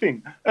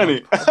everything. I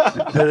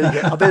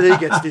bet he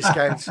gets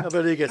discounts.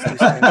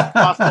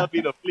 Pasta, a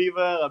bit of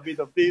flavor, a bit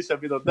of this, a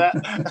bit of that.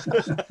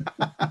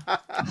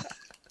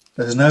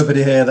 There's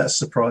nobody here that's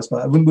surprised by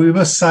that. We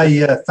must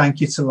say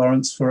thank you to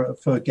Lawrence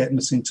for getting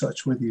us in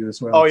touch with you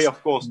as well. Oh, yeah,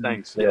 of course.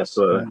 Thanks. Yes.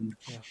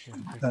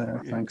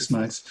 Thanks,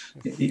 mate.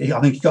 I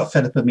think he got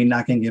fed up of me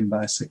nagging him,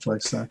 basically.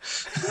 So.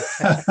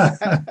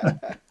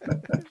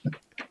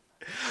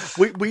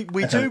 We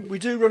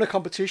do run a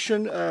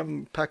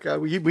competition, Paco.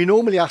 We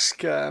normally ask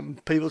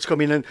people to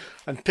come in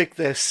and pick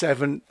their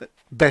 7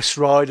 best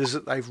riders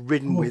that they've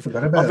ridden with.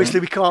 Obviously,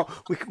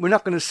 we're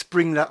not going to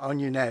spring that on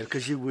you now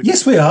because you would.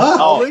 Yes, we are.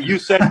 Oh, you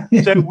said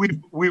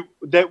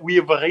that we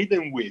have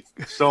ridden with.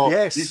 So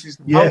yes, this is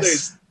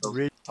yes.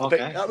 Okay.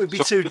 That would be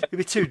too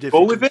difficult.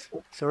 Go with it.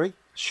 Sorry.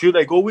 Should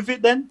I go with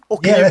it then?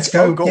 Okay, yeah, let's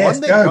go. Go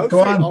yes, on.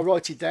 Go on. I'll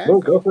write it down.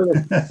 Go for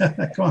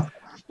it. Come on.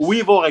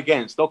 With or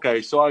against?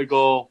 Okay, so I'll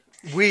go.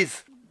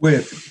 With.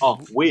 Oh,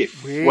 with.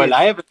 Well,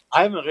 I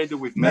haven't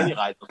ridden with many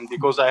riders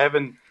because I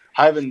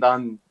haven't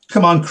done.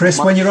 Come on, Chris.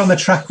 When you're on the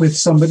track with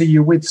somebody,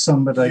 you're with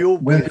somebody.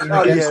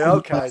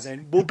 Okay.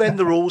 Then we'll bend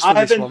the rules for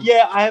this one.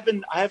 Yeah, I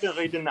haven't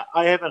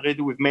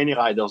ridden with many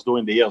riders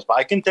during the years, but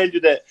I can tell you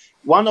that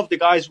one of the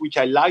guys which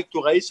I like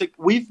to race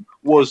with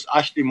was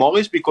Ashley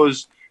Morris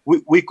because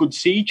we could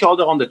see each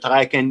other on the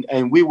track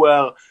and we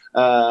were.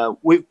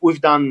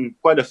 We've done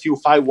quite a few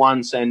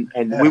 5-1s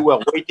and we were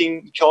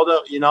waiting each other,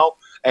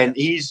 and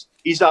he's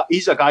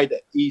a guy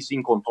that is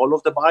in control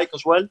of the bike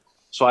as well.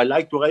 So I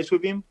like to race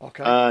with him.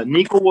 Okay.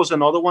 Nico was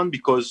another one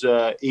because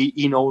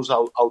he knows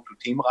how to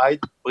team ride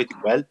pretty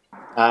well.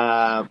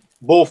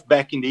 Both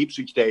back in the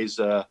Ipswich days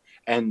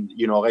and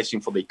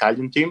racing for the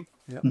Italian team.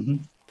 Yeah.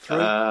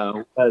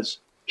 Mm-hmm.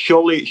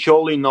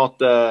 Surely not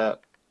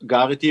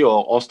Garrity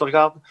or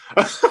Ostergaard.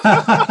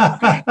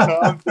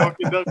 I'm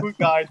joking. They're good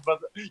guys,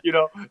 but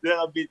they're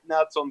a bit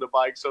nuts on the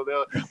bike. So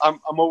I'm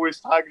always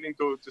struggling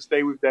to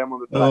stay with them on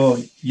the track. Oh,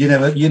 you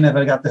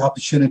never got the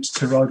opportunity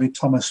to ride with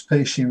Thomas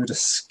Peace. You would have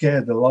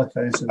scared the life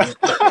out of you.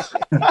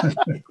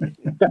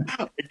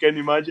 I can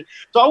imagine.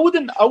 So I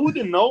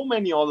wouldn't know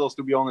many others,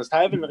 to be honest.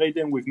 I haven't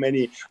ridden with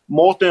many.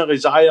 Morten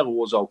Rezaire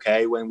was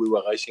okay when we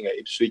were racing at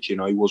Ipswich. He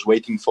was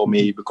waiting for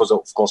me because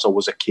of course I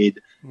was a kid.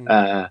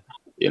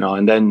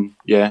 And then,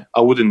 I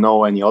wouldn't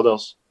know any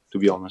others, to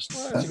be honest.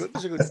 Well,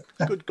 that's a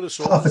good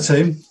assault. Half a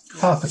team.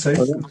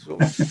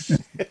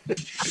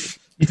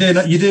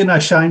 You do know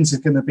Shane's is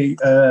going to be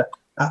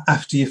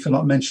after you for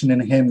not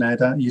mentioning him now,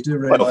 don't you? Do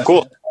realise? Well, of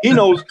course, he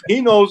knows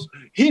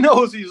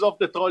he's off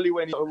the trolley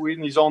when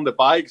he's on the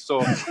bike.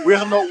 So we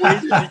are not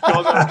waiting each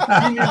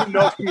other. He nearly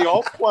knocked me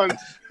off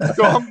once,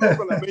 so I'm not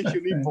going to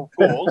mention him, of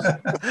course.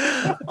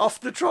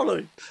 Off the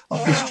trolley.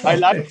 I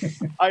like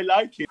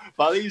him,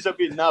 but he's a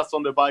bit nuts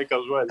on the bike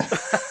as well.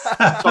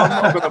 So I'm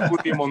not going to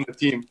put him on the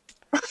team.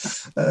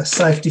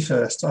 Safety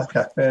first.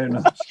 Okay, fair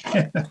enough.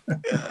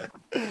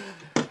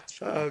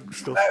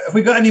 Stuff. Have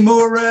we got any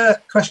more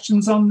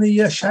questions on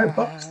the shout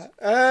box?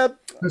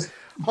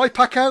 Hi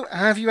Paco,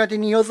 have you had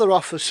any other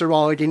offers to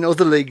ride in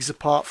other leagues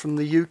apart from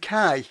the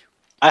UK?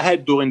 I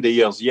had during the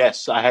years,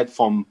 yes. I had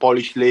from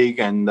Polish league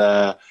and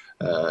I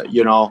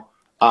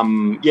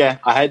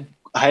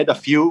had a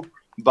few,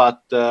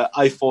 but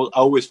I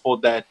always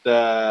thought that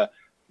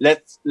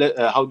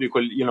how do you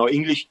call it?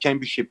 English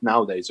Championship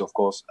nowadays, of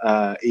course,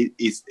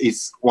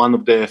 is one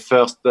of the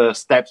first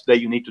steps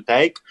that you need to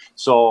take.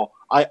 So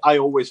I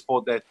always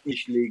thought that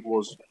each league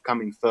was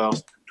coming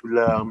first to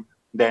learn.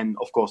 Then,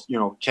 of course,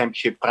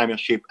 Championship,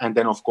 Premiership, and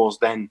then, of course,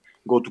 then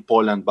go to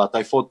Poland. But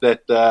I thought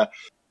that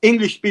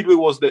English Speedway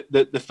was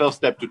the first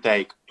step to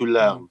take to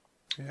learn.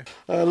 Yeah.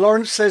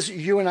 Lawrence says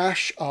you and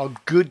Ash are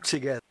good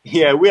together.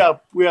 Yeah, we are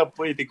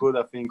pretty good,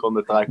 I think, on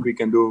the track. We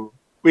can do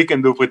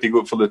pretty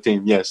good for the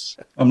team, yes.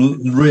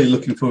 I'm really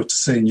looking forward to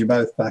seeing you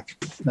both back.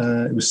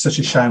 It was such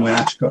a shame when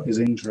Ash got his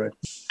injury.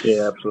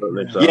 Yeah,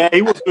 absolutely. Yeah,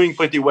 he was doing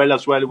pretty well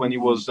as well when he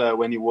was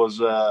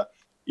the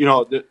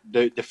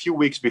few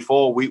weeks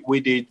before we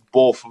did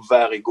both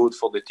very good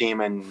for the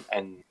team and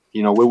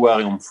we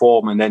were on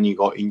form and then he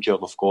got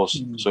injured, of course.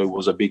 So it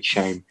was a big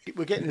shame.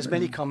 We're getting as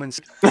many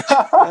comments. I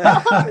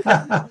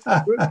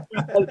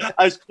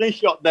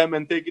screenshot them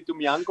and take it to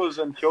my uncles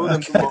and show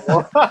them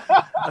tomorrow.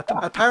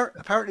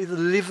 Apparently the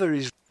liver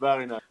is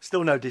very nice.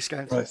 Still no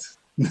discount. Right.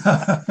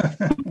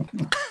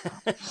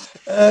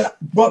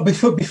 Well,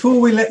 before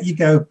we let you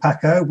go,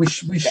 Paco, we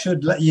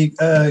should let you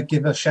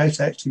give a shout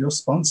out to your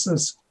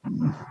sponsors.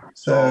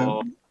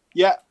 So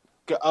yeah,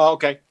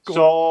 okay.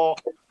 So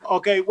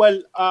okay,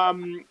 well,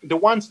 the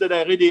ones that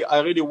I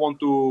really want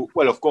to,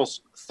 well, of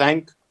course,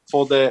 thank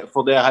for their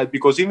help,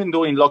 because even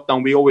during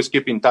lockdown we always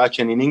keep in touch,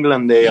 and in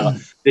England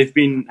they've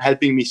been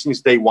helping me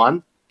since day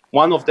one.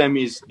 One of them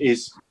is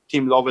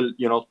Team Lovell,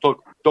 you know,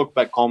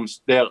 Talkback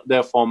Homes.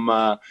 They're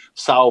from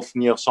south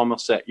near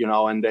Somerset, you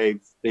know, and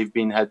they've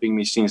been helping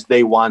me since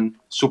day one,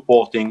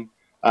 supporting.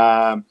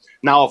 Now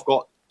I've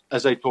got,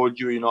 as I told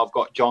you, you know, I've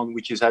got John,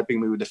 which is helping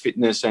me with the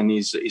fitness, and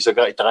he's a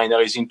great trainer.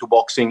 He's into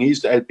boxing.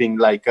 He's helping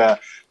like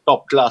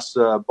top class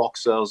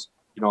boxers,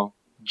 you know,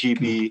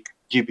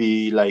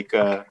 GB like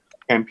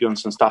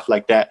champions and stuff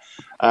like that.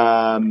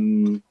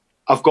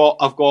 I've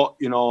got,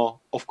 you know,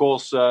 of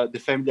course,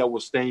 the family I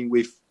was staying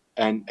with,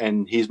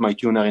 and he's my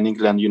tuner in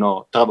England, you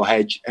know, Trevor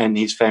Hedge and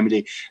his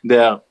family.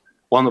 They're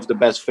one of the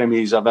best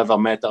families I've ever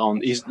met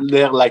around.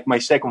 They're like my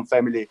second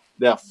family.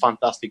 They're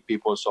fantastic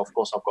people. So of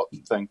course I've got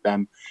to thank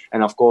them.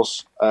 And of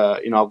course,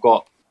 you know, I've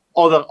got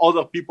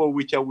other people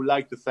which I would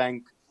like to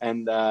thank.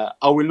 And I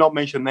will not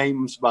mention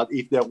names, but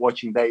if they're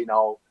watching, they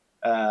know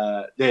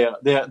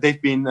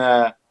they've been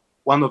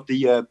one of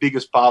the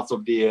biggest parts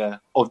of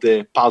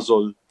the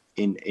puzzle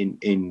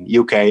in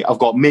UK. I've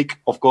got Mick,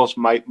 of course,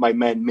 my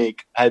man Mick,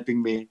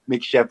 helping me,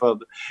 Mick Shepherd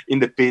in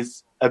the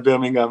pits at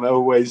Birmingham,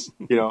 always,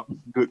 you know,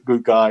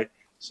 good guy.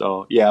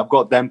 So yeah, I've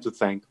got them to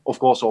thank. Of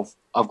course,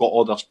 I've got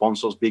other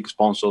sponsors, big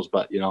sponsors,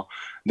 but you know,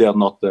 they're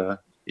not too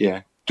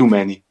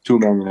many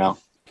now.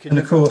 And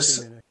of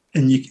course, I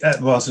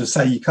was going to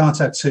say, you can't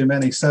have too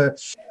many. So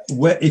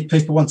if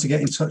people want to get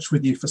in touch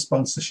with you for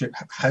sponsorship,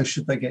 how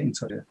should they get in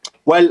touch?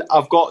 Well,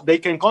 they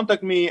can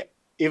contact me,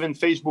 even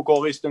Facebook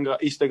or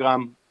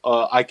Instagram.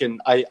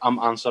 I'm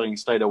answering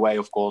straight away.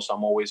 Of course,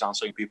 I'm always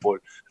answering people.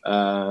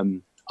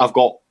 I've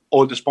got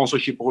all the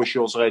sponsorship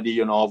brochures ready.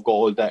 You know, I've got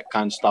all that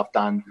kind of stuff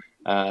done.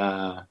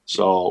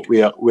 So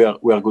we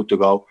are good to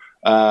go.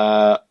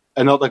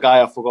 Another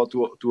guy I forgot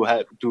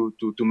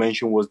to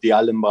mention was the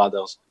Allen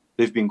brothers.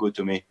 They've been good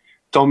to me.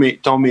 Tommy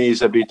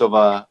is a bit of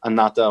a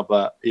nutter,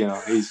 but you know,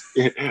 he's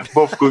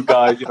both good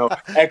guys. You know,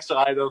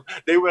 ex-riders.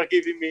 They were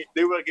giving me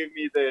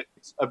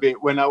a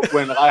bit when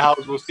Rye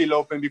House was still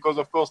open, because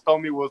of course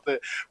Tommy was the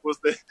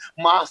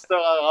master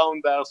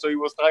around there, so he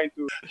was trying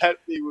to help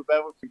me with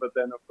everything. But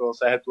then of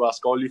course I had to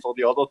ask Ollie for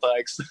the other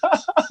tracks.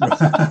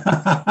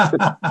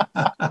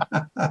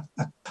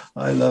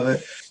 I love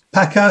it,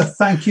 Paco.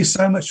 Thank you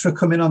so much for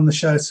coming on the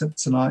show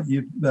tonight.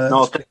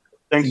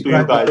 Thanks to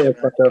you guys.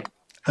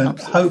 And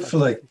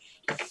hopefully,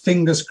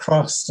 fingers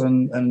crossed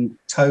and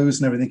toes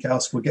and everything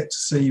else, we'll get to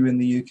see you in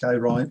the UK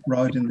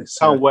riding this.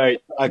 Can't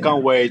wait. I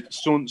can't wait.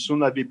 Soon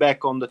I'll be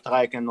back on the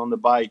track and on the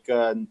bike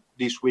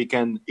this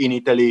weekend in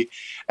Italy,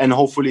 and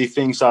hopefully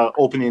things are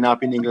opening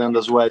up in England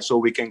as well, so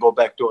we can go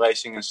back to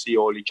racing and see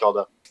all each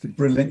other.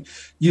 Brilliant.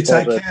 You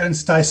take care and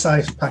stay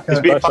safe, Paco.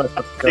 It's been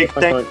fantastic.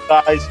 Thanks,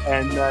 guys,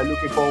 and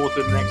looking forward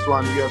to the next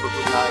one. You have a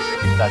good night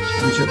and in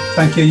touch.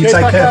 Thank you. You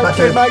take care,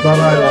 Paco. Bye-bye.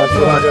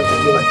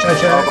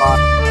 Bye-bye. Ciao.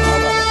 Bye-bye.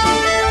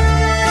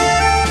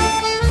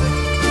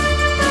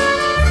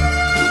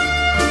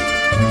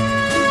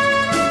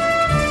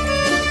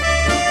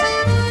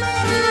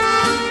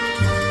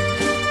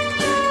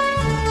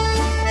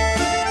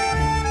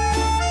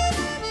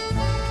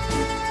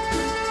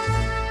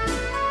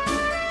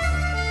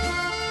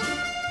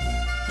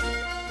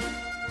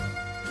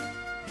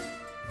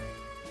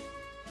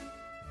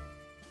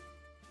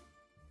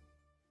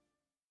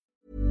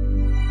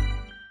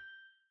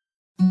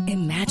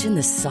 Imagine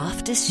the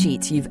softest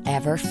sheets you've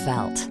ever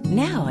felt.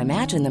 Now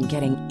imagine them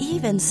getting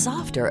even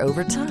softer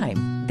over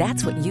time.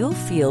 That's what you'll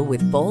feel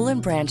with Boll &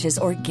 Branch's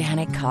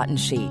organic cotton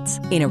sheets.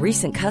 In a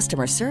recent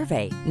customer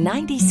survey,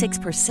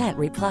 96%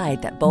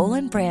 replied that Boll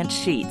 & Branch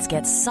sheets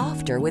get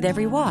softer with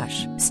every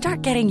wash.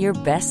 Start getting your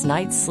best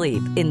night's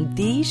sleep in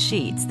these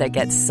sheets that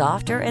get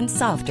softer and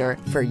softer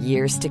for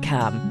years to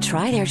come.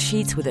 Try their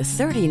sheets with a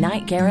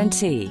 30-night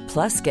guarantee.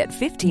 Plus, get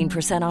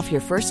 15% off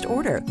your first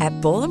order at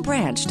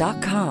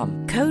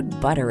bollandbranch.com. Code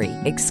BUTTERY.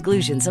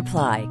 Exclusions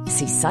apply.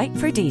 See site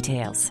for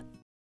details.